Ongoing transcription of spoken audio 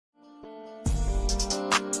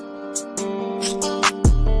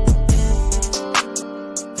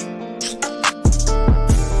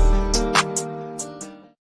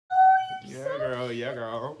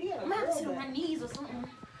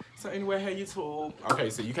hey YouTube. Okay,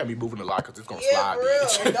 so you can't be moving a lot because it's gonna Yeah, slide, for real.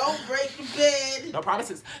 bitch. And don't break the bed. No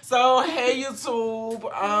promises. So hey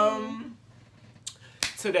YouTube.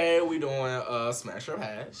 Today we doing Smash or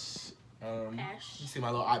Hash. You see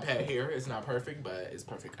my little iPad here. It's not perfect, but it's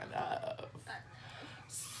perfect enough.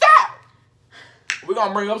 So we're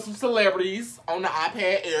gonna bring up some celebrities on the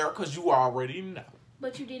iPad Air because you already know.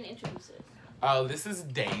 But you didn't introduce it. Oh, this is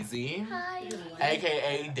Daisy. Hi.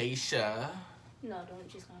 AKA Daisha. No, don't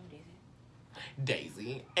just call me Daisy.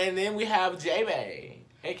 Daisy. And then we have J-Bay.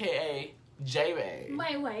 AKA J-Bay.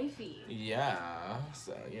 My wifey. Yeah.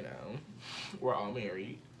 So, you know, we're all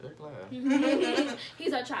married. They're glad.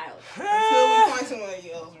 He's our child. Until we find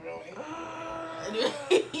somebody else,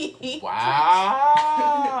 really.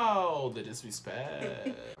 Wow. The disrespect.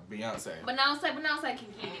 Beyonce. But now say can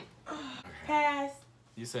get it. Pass.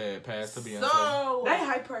 You said pass to Beyonce. So, They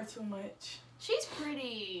hype her too much. She's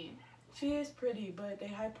pretty. She is pretty, but they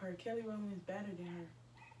hype her. Kelly Rowland is better than her,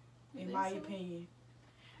 in my opinion.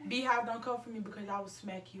 Beehive, don't come for me because I will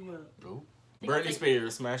smack you up. Ooh. Britney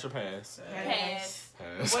Spears, smash or pass? Pass.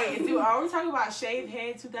 Pass. Wait, are we talking about shaved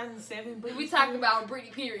head 2007? We talking about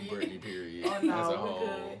Britney period. Britney period. Oh no, As a we're whole.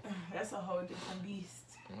 good. That's a whole different beast.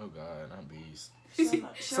 Oh God, not beast.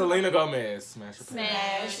 Selena Gomez, smash or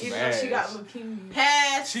pass? Smash. Even though she got leukemia.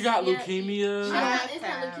 pass. She got Yeah, leukemia. It's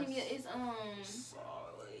not leukemia. It's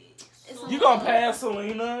You gonna pass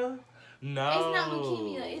Selena? No. It's not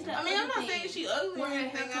leukemia. It's not. I mean, I'm not saying she ugly or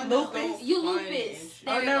anything. I'm Lupus. just You don't find lupus. it.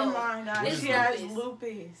 Oh, There you never go. mind. Now. What She is has lupus?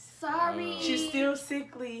 lupus. Sorry. She's still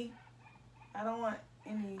sickly. I don't want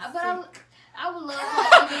any But I would love.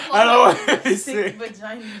 I don't want to be sick sick.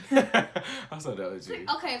 vagina. I saw that was you.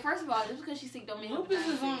 Okay, first of all, just because she's sick don't mean her Lupus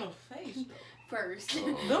vagina is on sick. the face, though. First.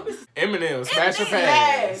 Lupus. Eminem, smash or Smash.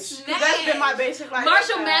 pass? That's been my basic like.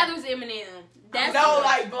 Marshall Mathers, Eminem. That's No,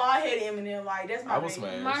 like blonde head Eminem. Like that's my. I will baby.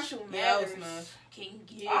 smash. Marshall Yeah, I was Mathers. smashed. Can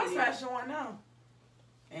get I'm it. smashing one now.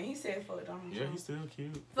 And he said fuck Donald Yeah, Trump. he's still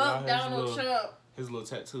cute. Fuck Y'all Donald his Trump. His little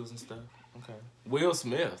tattoos and stuff. Okay. Will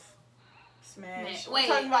Smith. Smash. Wait,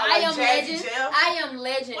 We're talking about, I like, am Jazzy legend. Jeff. I am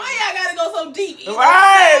legend. Why y'all gotta go so deep?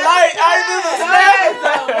 Right, like I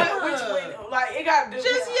Which one? Like it got to do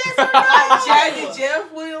Just with yes or no. like Jazzy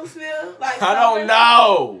Jeff, Will Smith. Like I don't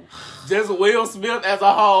know. Just Will Smith as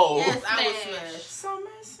a whole. Yes, I would Smash. smash. Summer.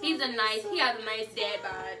 He has a nice dad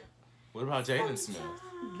bod. What about Jaden Smith?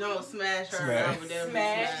 No, smash her. Smash. I would definitely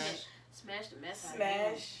Smash. Smash the mess out of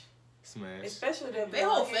him. Smash. Smash. Especially them. Their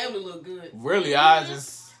whole family look good. Really, I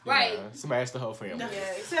just Right. smash the whole family.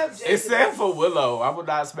 Yeah, except Jazzy. Except for Willow, I would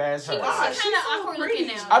not smash her. She's kind she's of so awkward pretty.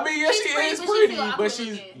 looking now. I mean, yeah, She's she pretty, is but she pretty, feel but awkward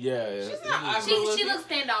she's looking. yeah. She's not awkward. She looks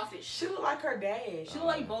standoffish. She look like her dad. She look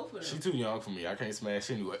like both of She them. too young for me. I can't smash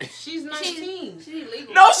anyway. She's 19. She's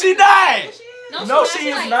illegal. No, she not. No, she's she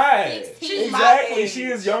is like not. 16. Exactly, my she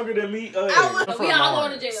age. is younger than me. We all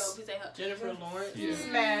going to jail. We say her. Jennifer Lawrence. Yeah.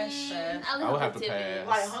 Smash. I I would have to pass.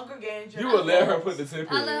 Like Hunger Games. You would let her put the tip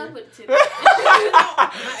in. I love her with the tip.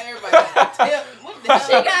 Not everybody got a tip. What the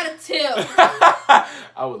She hell? got a tip.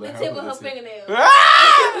 I would The let her tip put of her the tip. fingernail.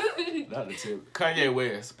 Not the tip. Kanye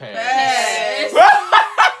West, pass. Pass.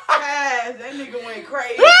 Pass. That nigga went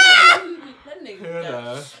crazy. That nigga Hell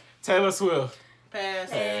got nah. Taylor Swift. pass.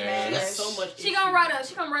 Pass. She got so much. She gonna write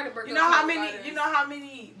a breakup. You know how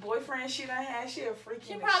many boyfriends she done had? She a freaking.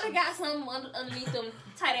 She probably got some underneath them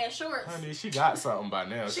tight ass shorts. Honey, she got something by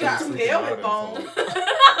now. She got some sleeping velvet out and bone.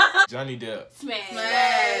 stuff. Johnny Depp. Smash.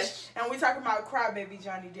 Smash. And we talking about crybaby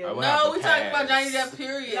Johnny I Depp. would have No, to we talking about pass. Johnny Depp.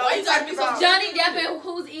 Period. No, Why we you talking talking about about- Johnny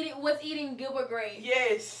Depp and was eating Gilbert Grape.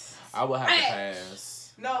 Yes. I would have to Hey. pass.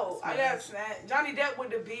 No, I got smash. Johnny Depp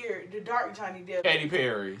with the beard, the dark Johnny Depp. Katy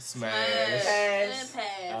Perry. Smash. Pass.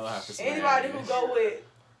 I would have to smash. Anybody who go with,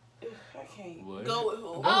 I can't. What? Go with who?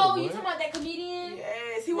 Oh, What? you talking about that comedian?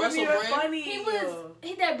 Yes, he wasn't Russell even Brand? funny.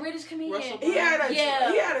 He that British comedian. Russell He had a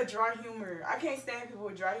Yeah. he had a dry humor. I can't stand people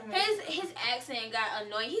with dry humor. His accent got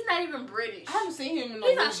annoying. He's not even British. I haven't seen him in no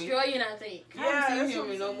He's movie. Australian, I think. I haven't Yeah, seen that's him what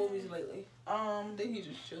in no I'm movies lately. I think he's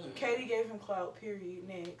just chilling. Katie gave him clout. Period.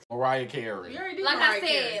 Next. Mariah Carey. You already did Like Mariah I said,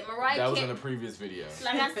 Carey. Mariah That was in Carey. the previous video.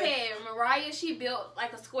 Like I said, Mariah, she built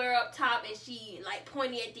like a square up top and she like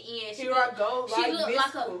pointy at the end. She Here I go. she Like looked like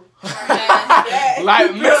mystical. a Like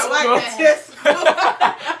I mystical. like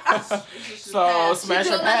that. So smash she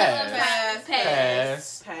or built like a pass? pass.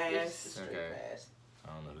 Pass. Pass. Okay.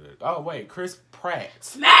 I don't know that. Oh wait, Chris Pratt.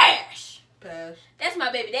 Smash. Pass. That's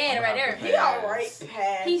my baby daddy I'm right gonna there. have to He alright.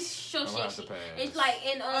 Pass. He's so I'm gonna have to shit. pass. It's like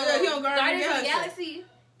in Oh, yeah, he on Guardians Guardians of of the the Galaxy.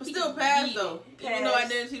 But still pass though. Even though I Pass.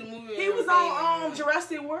 didn't see the movie. He was on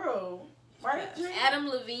Jurassic World. Right? Pass. Adam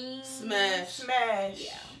Levine. Smash. Smash.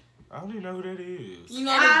 Yeah. I don't even know who that is. You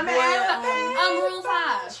know the boy. Maroon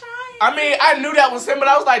 5. I mean, I knew that was him, but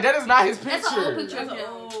I was like, that is not his picture. That's an old picture of him.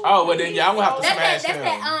 Oh, well then, yeah, I'm gonna have to smash That's him.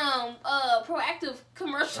 that proactive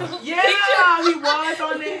commercial. Yeah, he was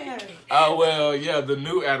on there. Oh, well, yeah, the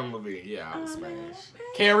new Adam Levine. Yeah, I would smash.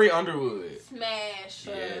 Carrie Underwood. Smash.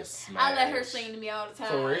 Yes, smash. I let her sing to me all the time.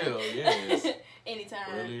 For real, yes.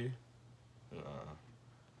 Anytime. Really?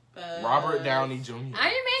 Robert Downey Jr. Iron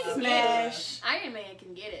Man can Smash. get it. Iron Man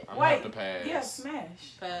can get it. I'm gonna have to pass. Yeah, smash.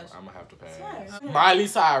 Pass. I'm gonna have to pass. Smash. Miley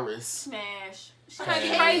Cyrus. Smash. She Pass. might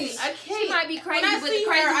be crazy. I can't. She might be crazy, When I but see the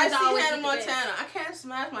crazy her, I is see always Hannah the best. Montana. I can't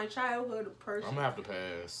smash my childhood person. I'm gonna have to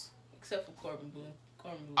pass. Except for Corbin Blue.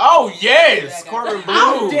 Oh yes, Corbin Blue.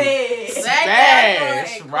 I'm dead.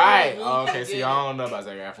 Smash. Right. Oh, okay. See, I don't know about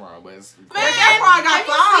Zac Efron, but it's Zac Efron got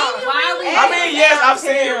five. I mean, yes, I've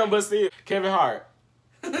seen him, but still, Kevin Hart.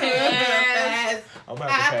 Pass. I'm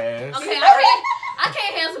gonna have to pass. Okay, I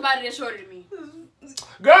can't have somebody that's shorter than me.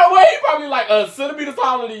 Girl, well, he probably like a centimeter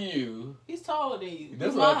taller than you. He's taller than you.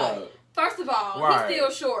 That's what I thought. First of all, Right. he's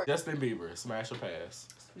still short. Justin Bieber, smash or pass?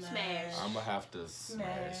 Smash. I'm gonna have to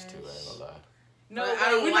smash too. I ain't gonna lie. No, But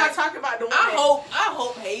I don't we're like- not talking about the one. I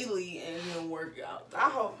hope Haley and him work out. I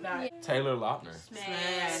hope not. Yeah. Taylor Lautner.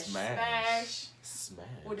 Smash. Smash. Smash.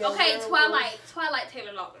 With that Okay, werewolf. Twilight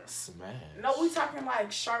Taylor Lautner. Smash. No, we talking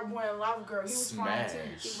like Sharp Boy and Lava Girl. He was fine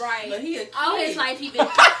Smash. too. Right. But he a kid. All his life he been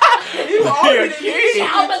He was older than me.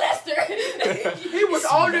 child molester. He was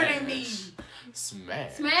older than me.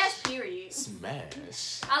 Smash. Smash, period.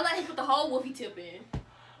 Smash. I let him put the whole woofy tip in.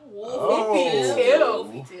 Oh.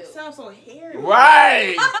 Woofy tip. Sounds so hairy.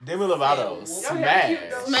 Right. Demi Lovato. Yo, Smash.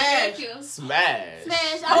 Smash. Thank you. Smash.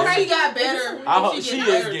 Smash. Hope I'm she crazy. got better. I hope she get is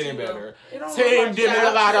better, getting too, though. better. It don't Team look Demi like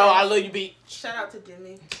Sharp. Lovato, I love you, B. Shout out to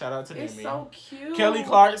Demi. Shout out to Demi. It's so cute. Kelly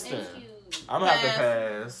Clarkson. Thank you. I'm gonna have to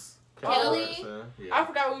pass. Kelly? Clarkson. I Yeah.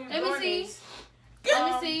 forgot we was Let me doing see. this.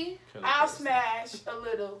 Let me see. Kelly I'll Clarkson. smash a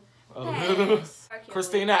little. A little. Pass.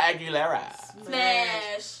 Christina Aguilera.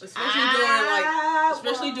 Smash.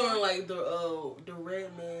 Especially during like the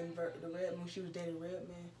Redman, when she was dating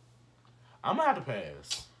Redman. I'm gonna have to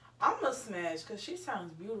pass. I'm gonna smash because she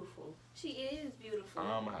sounds beautiful. She is beautiful.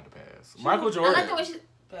 I'm gonna have to pass. Michael Jordan. I like the way she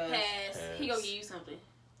Pass. pass. He gonna give you something.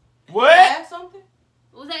 What? Pass something?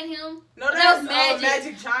 Was that him? No, That was that's Magic.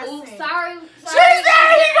 Magic Johnson. Ooh, sorry. She said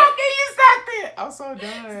he gonna give you something. I'm so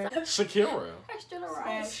done. Shakira. Extra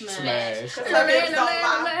right. Smash. Cause her lips don't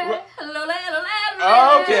lie.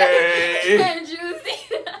 Okay. And Juicy.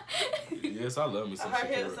 Yes, I love me some Her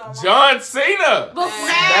hips Shakira. don't lie. John Cena.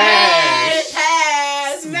 Smash.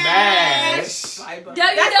 Pass. Smash. Bye-bye.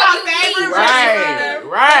 That's my favorite Right.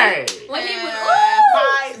 Right. When he was,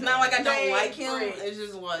 Pass. It's not like I don't like him. Favorite. It's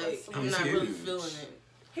just like I'm He's not really huge. feeling it.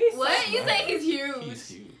 He's what? so You good. think he's huge? He's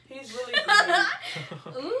huge. He's really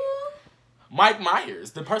good. Ooh. Mike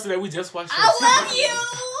Myers, the person that we just watched. I love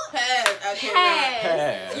you. Pass. I can't. Pass.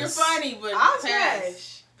 Pass. You're funny, but I'll pass.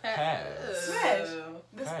 smash. Pass. Smash.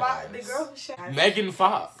 The spot, the Pass. girl who shot. Megan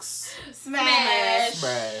Fox. Smash.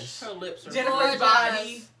 Smash. Her lips are Jennifer's Gorgeous.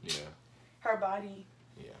 body. Yeah. Her body.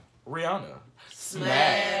 Yeah. Rihanna.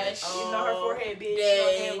 Smash. You know her forehead big.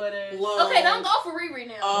 Day. She with her. long. Okay, don't go for Riri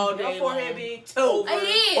now. All Her day forehead long. big too. Over. It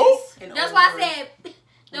is. Oh. And That's over. why I said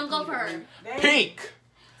don't go for her. Dang. Pink.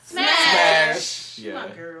 Smash. Smash. Yeah. My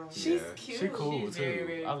Yeah. girl. She's Yeah. cute. She cool She's too. very,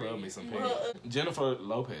 very I love pretty. me some Pink. Well, Jennifer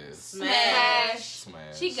Lopez. Smash.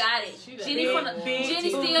 Smash. She got it. She got Jenny big from the, one. Jenny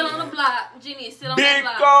Big still on the block. Jenny is still on Big the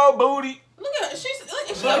block. old booty. Look at her. She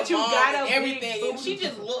But a you mom got and a big everything. And booty. she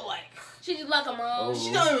just look like. She just like a mom. Oh.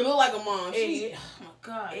 She don't even look like a mom. She. Hey. Oh my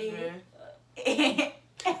god, Hey. man.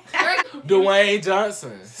 Dwayne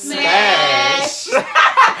Johnson. Smash.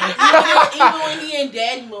 Even when he in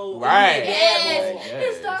daddy mode. Right. He in dad Yes. mode. Yes.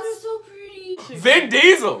 His daughter's so pretty. Vin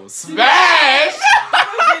Diesel. Smash.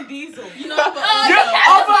 Vin Diesel. You know, Oh, Yeah, the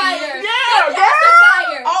pacifier. yeah, The girl.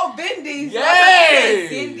 pacifier. Oh, Vin Diesel. Yes.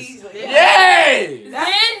 Vin Diesel. Yes.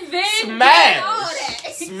 Vin. Smash. All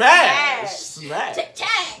that. Smash. Smash. Tack,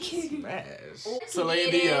 tack. Smash. She Celine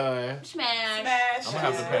did it. Dion. Smash. Smash. I'm gonna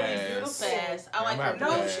have to pass. Beautiful. Pass. I like I'ma her. have to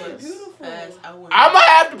No, pass. she's beautiful. Pass. I wouldn't. I'm gonna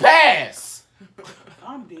have to pass.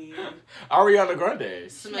 I'm dead. Ariana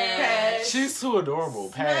Grande. Smash. She's too adorable.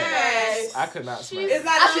 Pass. Smash. I could not smash. It's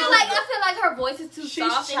not I feel like her voice is too She's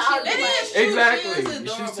soft. And childish. she It like, is. She Exactly. is She's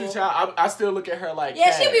too adorable. child. I still look at her like.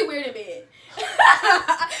 yeah, Kat. she be weird in bed.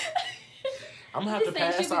 I'm gonna have to Just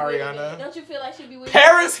saying, pass she be weird in bed. Ariana. Don't you feel like she be weird?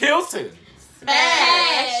 Paris Hilton.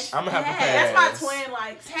 Smash. I'm gonna have to pass. That's my twin.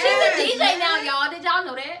 Like She's a DJ now, y'all. Did y'all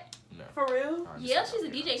know that? No. For real. I Yeah,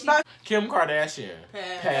 understand. she's a DJ. She's, But- Kim Kardashian.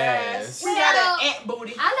 Pass. Pass. We got an ant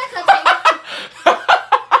booty. I let her take.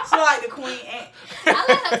 She like the queen aunt. I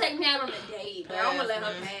let her take me out on a date. But I'm gonna let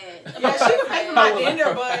her pass. Yeah, she can pay for my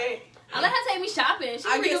dinner, but I let her take me shopping. She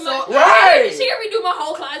can redo my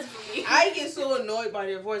whole closet for me. I get so annoyed by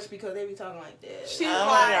their voice because they be talking like that. she's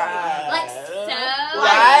Like so.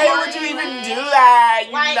 Why would you even do that?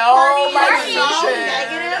 You like, know my Courtney is so position.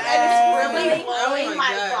 negative and it's really blowing Oh my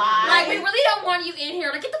my God. vibe. Like we really don't want you in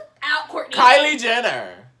here. Like get the out, Courtney. Kylie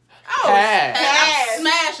Jenner. Oh, Pass. I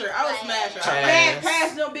smash her. I would smash her. Pass.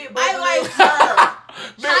 Pass no big I like her.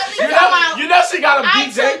 You know she got a I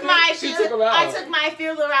beat took my She took him out. I took my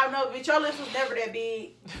feeler out. No, bitch, your lips was never that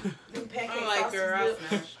big. Them pancake I like her. I sausage lips.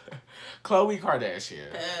 smash. Khloe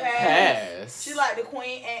Kardashian. Pass. Pass. She like the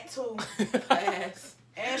queen aunt too. Pass.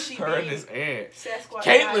 And she Her and big. his aunt. Sasquatch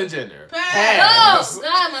Caitlyn like- Jenner. Pass. Oh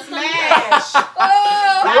God, my stomach. Smash.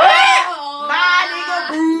 Oh, My nigga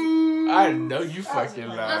boo. I know you fucking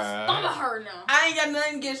My lie. stomach hurt now. I ain't got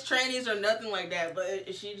nothing against trannies or nothing like that,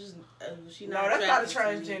 but she just she No, not. that's not a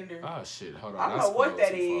attracted to me. transgender. Oh shit, hold on. I don't That's know what scrolled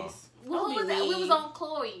that too is. What was that? We was on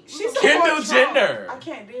Chloe. She's Kendall support Trump. Jenner. I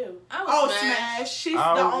can't do. I would Oh, smash. smash. She's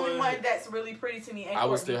I the would- only one that's really pretty to me. And I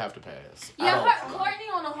would Courtney. still have to pass. I Yeah, don't- her, Courtney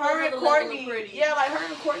on a whole Her other and level Courtney. of pretty. Yeah, like her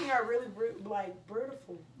and Courtney are really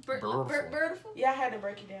beautiful. Beautiful. Beautiful. Yeah, I had to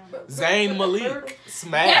break it down. Zayn Malik. That's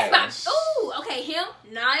Smash. my. Ooh, okay, him.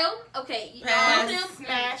 Niall. Okay, Pass. him.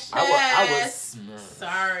 Smash. I would Pass. smash.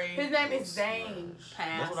 Sorry. His name is Zayn.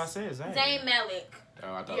 Pass. That's what I said, Zayn. Zayn Malik.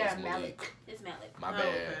 Oh, I thought Yeah, it was Malik. Malik. It's Malik. My I bad.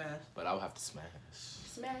 would pass. But I would have to smash.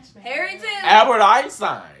 Smash, man. Harrington. Albert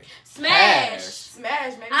Einstein. Smash. Pass.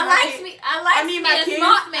 Smash, man. I like me. I need to my be a kids.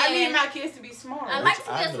 smart man. I need my kids to be smart. I like to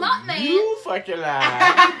be a know smart man. You fucking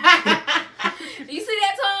lie. You see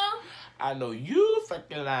that, Tom? I know you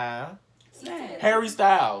fucking lie. Smash. Harry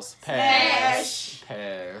Styles. Pass. Smash.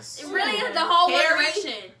 Pass. It really is the whole Harry.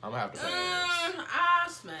 generation. I'm gonna have to pass. I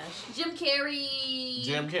smash. Jim Carrey.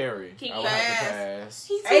 Jim Carrey. Can I you would have to pass? pass.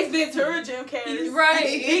 He's Ace Ventura, Jim Carrey. He's right.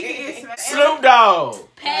 He can get smashed. Snoop Dogg.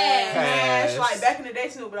 Pass. Smash. Pass. Like back in the day,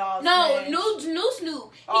 Snoop Dogg. No, smash. new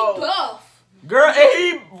Snoop. He Oh. buff. Girl, and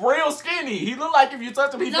he real skinny. He look like if you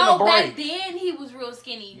touch him, he's No, gonna back break. then he was real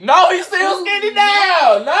skinny. No, he's still Snoop skinny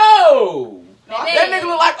now. now. No. Baby. That nigga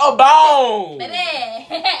look like a bone. Baby,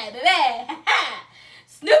 baby.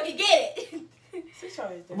 Snoop can get it. Sit your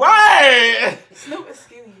ass down. Right. Snoop is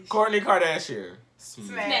skinny. as shit. Kourtney Kardashian.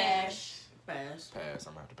 Smash. Pass. Pass.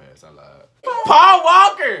 I'm gonna have to pass. I lied. Paul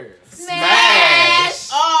Walker. Smash.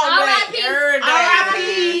 Oh, R.I.P.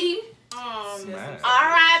 R.I.P. Smash.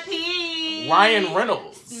 R.I.P. Ryan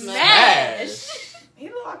Reynolds. Smash. He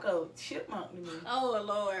look like a chipmunk to me. Oh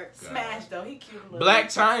Lord. Smash though. He cute. a little Black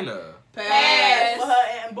bit. China. Pass Pass. for her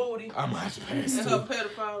and booty. I'm gonna have to pass That's too. her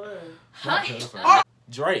pedophile. Huh?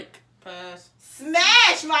 Drake. Pass.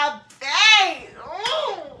 Smash my face.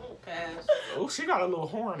 Ooh. Pass. Oh, she got a little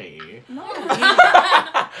horny.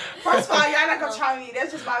 First of all, y'all not gonna try me.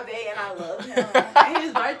 That's just my bae, and I love him. And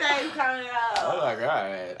his birthday is coming up. Oh my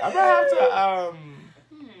god. I'm gonna have to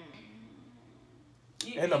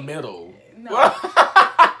You- in the middle. No,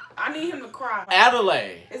 I need him to cry.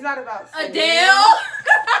 Adelaide. It's not about Adele. No,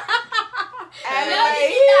 Adelaide.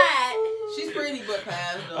 she's not. She's pretty, but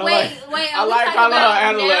pass though. I Wait. I Are we like talking calling her about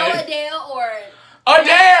Adelaide. now Adele or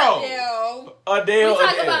Adele. Adele? Adele. We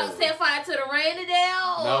talking Adele. about Set Fire to the Rain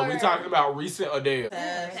Adele? No, or? we talking about recent Adele.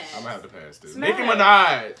 Pass. I'm gonna have to pass this. Smash. Nicki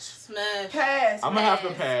Minaj. Smash. Pass. I'm gonna have to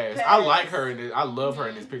Pass. pass. I like her in this. I love her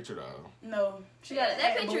in this picture though. No, she Yeah, got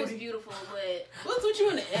that an picture is booty. beautiful, but What's with you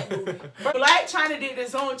in the ant movie? Black China did the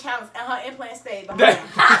Zoom challenge, and her implant stayed behind. That,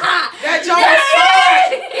 That joke was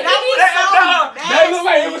so. that looked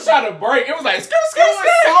like it was trying to break. It was like skip, skip, It was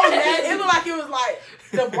so skip. nasty. It looked like it was like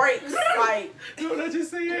the brakes. Like You know what I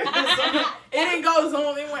just said? it didn't go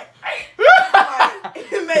zoom. It went like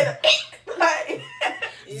it made a like.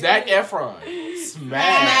 Zac Efron.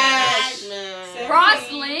 Smash. Smash, man.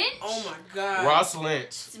 Ross Lynch. Oh my god. Ross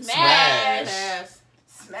Lynch. Smash. Pass.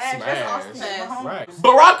 Smash. That's Austin. Smash. Mahone. Right.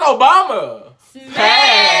 Barack Obama.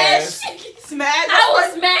 Smash. Smash. I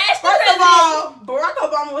was smashed. First of all, Barack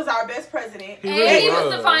Obama was our best president. He And really he was the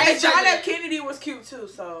was. finest And John F. president. Kennedy was cute too.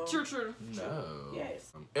 So True. No.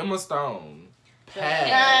 Yes. Emma Stone. Pass.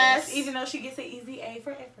 Yes, even though she gets an easy A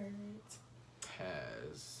for effort.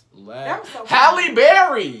 Pass. That was so Halle cool.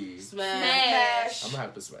 Berry. Smash. Smash. I'm gonna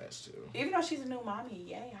have to smash too. Even though she's a new mommy,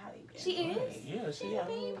 yay, Holly. She is. Yeah, she Yeah, got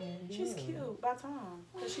baby. She's cute by time,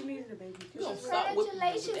 cause she needed a baby. You gonna stop whipping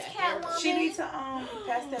me with Congratulations, that hair. Catwoman. She needs to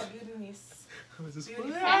pass that beautiness, That's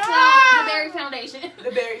Ah! the Berry Foundation.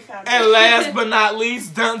 the berry foundation. And last but not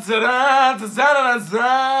least, dun dun dun dun dun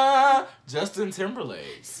dun. Justin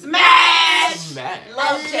Timberlake. Smash! Smash.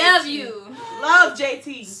 Love you. Love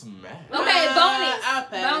JT. Smash. Okay, I'll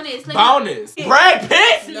pass. bonus. Bonus. Brad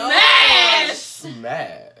Pitt. Smash.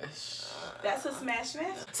 Smash. That's a smash.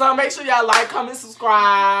 So make sure y'all like, comment,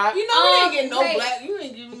 subscribe. You know we ain't getting no great. black. You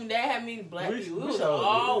ain't giving me that have many black people. It was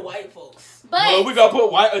all white folks. But Well, we gonna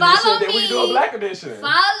put white edition, follow then we me. do a black edition.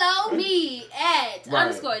 Follow me at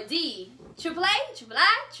Right. _ D triple A triple I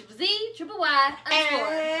triple Z triple Y _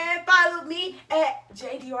 And follow me at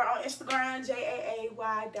JDior on Instagram.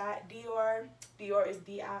 JAAY.Dior. Dior is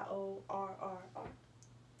DIORRR.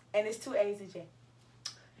 And it's 2 A's and J.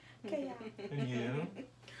 Okay, y'all. Yeah.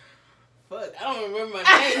 Fuck, I don't remember my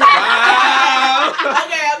name.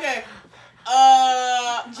 Okay.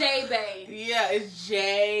 J Bay. Yeah, it's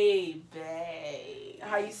J Bay.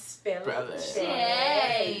 How you spell Brother. it?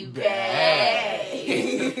 J Bay.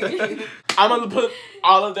 I'm gonna put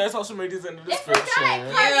all of their social medias in the It's for description.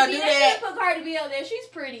 Cardi B. Yeah, do They that. should put Cardi B on there. She's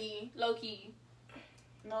pretty, low key.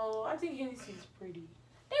 No, I think Hennessy's pretty.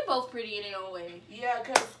 They both pretty in their own way. Yeah,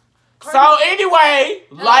 because... So anyway,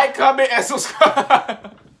 like, comment, and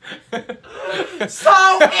subscribe. So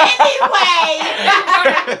anyway...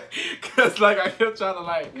 Cause like I kept trying to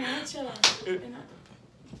like. Chill out.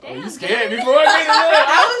 Oh, you scared before I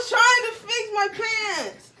I was trying to fix my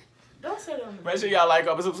pants. Don't say that. Make sure y'all like,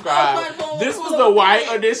 comment, I was subscribe. trying to go This with was the the white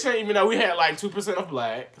black. edition, even though we had like 2% of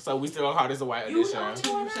black, so we still gonna call this a white edition.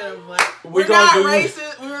 We're gonna not do-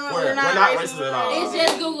 racist. We're not racist at all. It's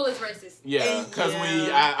just Google is racist. Yeah, because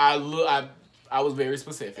I was very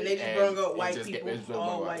specific. And they just brought up it white just people, it just all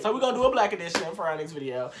brought up white So we're gonna do a black edition for our next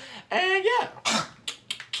video, and yeah.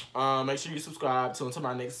 Make sure you subscribe to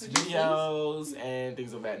my next videos and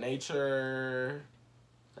things of that nature.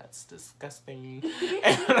 That's disgusting.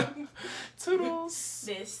 And, toodles.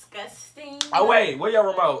 Disgusting. Oh wait, where your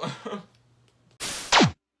remote?